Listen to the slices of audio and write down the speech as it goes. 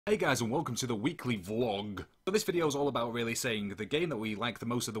Hey guys, and welcome to the weekly vlog. So this video is all about really saying the game that we like the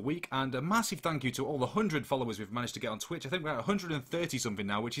most of the week, and a massive thank you to all the 100 followers we've managed to get on Twitch. I think we're at 130 something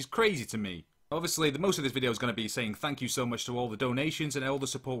now, which is crazy to me. Obviously, the most of this video is going to be saying thank you so much to all the donations and all the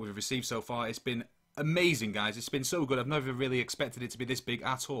support we've received so far. It's been amazing, guys. It's been so good. I've never really expected it to be this big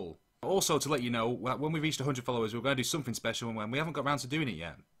at all. Also, to let you know, when we reached 100 followers, we're going to do something special, and we haven't got around to doing it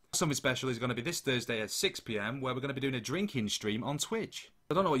yet. Something special is going to be this Thursday at 6 PM, where we're going to be doing a drinking stream on Twitch.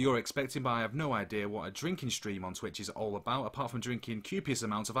 I don't know what you're expecting, but I have no idea what a drinking stream on Twitch is all about, apart from drinking copious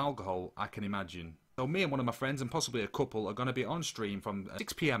amounts of alcohol, I can imagine. So me and one of my friends, and possibly a couple, are going to be on stream from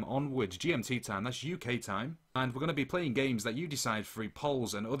 6 PM onwards, GMT time, that's UK time, and we're going to be playing games that you decide through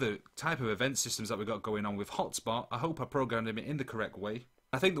polls and other type of event systems that we've got going on with Hotspot. I hope I programmed it in the correct way.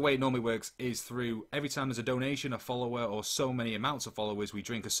 I think the way it normally works is through every time there's a donation, a follower, or so many amounts of followers, we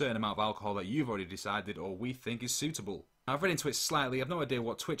drink a certain amount of alcohol that you've already decided or we think is suitable. I've read into it slightly. I've no idea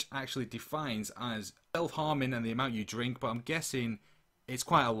what Twitch actually defines as self-harming and the amount you drink, but I'm guessing it's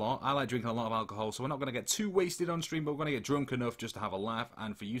quite a lot. I like drinking a lot of alcohol, so we're not going to get too wasted on stream, but we're going to get drunk enough just to have a laugh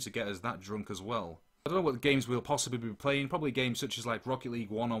and for you to get us that drunk as well. I don't know what games we'll possibly be playing. Probably games such as like Rocket League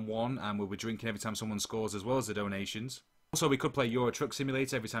 1-on-1, and we'll be drinking every time someone scores as well as the donations. Also, we could play Euro Truck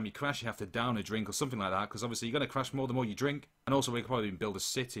Simulator. Every time you crash, you have to down a drink or something like that, because obviously you're going to crash more the more you drink. And also, we could probably build a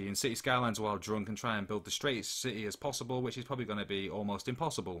city in City Skylines while drunk and try and build the straightest city as possible, which is probably going to be almost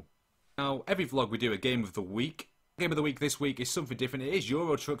impossible. Now, every vlog we do a Game of the Week. Game of the Week this week is something different. It is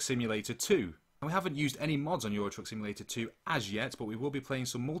Euro Truck Simulator 2. And we haven't used any mods on Euro Truck Simulator 2 as yet, but we will be playing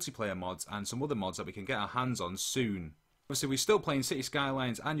some multiplayer mods and some other mods that we can get our hands on soon. Obviously, we're still playing City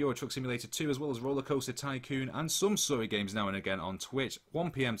Skylines and Euro Truck Simulator 2, as well as Roller Coaster Tycoon and some Surrey games now and again on Twitch,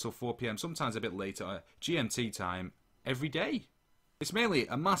 1 PM till 4 PM, sometimes a bit later, GMT time, every day. It's mainly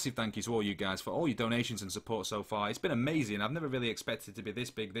a massive thank you to all you guys for all your donations and support so far. It's been amazing. I've never really expected it to be this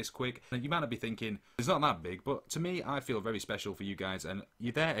big, this quick. And you might not be thinking, it's not that big, but to me, I feel very special for you guys, and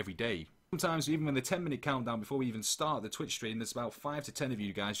you're there every day. Sometimes, even when the 10-minute countdown before we even start the Twitch stream, there's about 5 to 10 of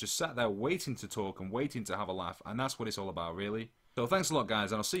you guys just sat there waiting to talk and waiting to have a laugh, and that's what it's all about, really. So thanks a lot,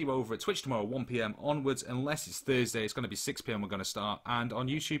 guys, and I'll see you over at Twitch tomorrow, 1 PM onwards, unless it's Thursday. It's going to be 6 PM we're going to start, and on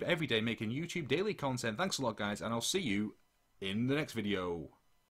YouTube every day, making YouTube daily content. Thanks a lot, guys, and I'll see you in the next video.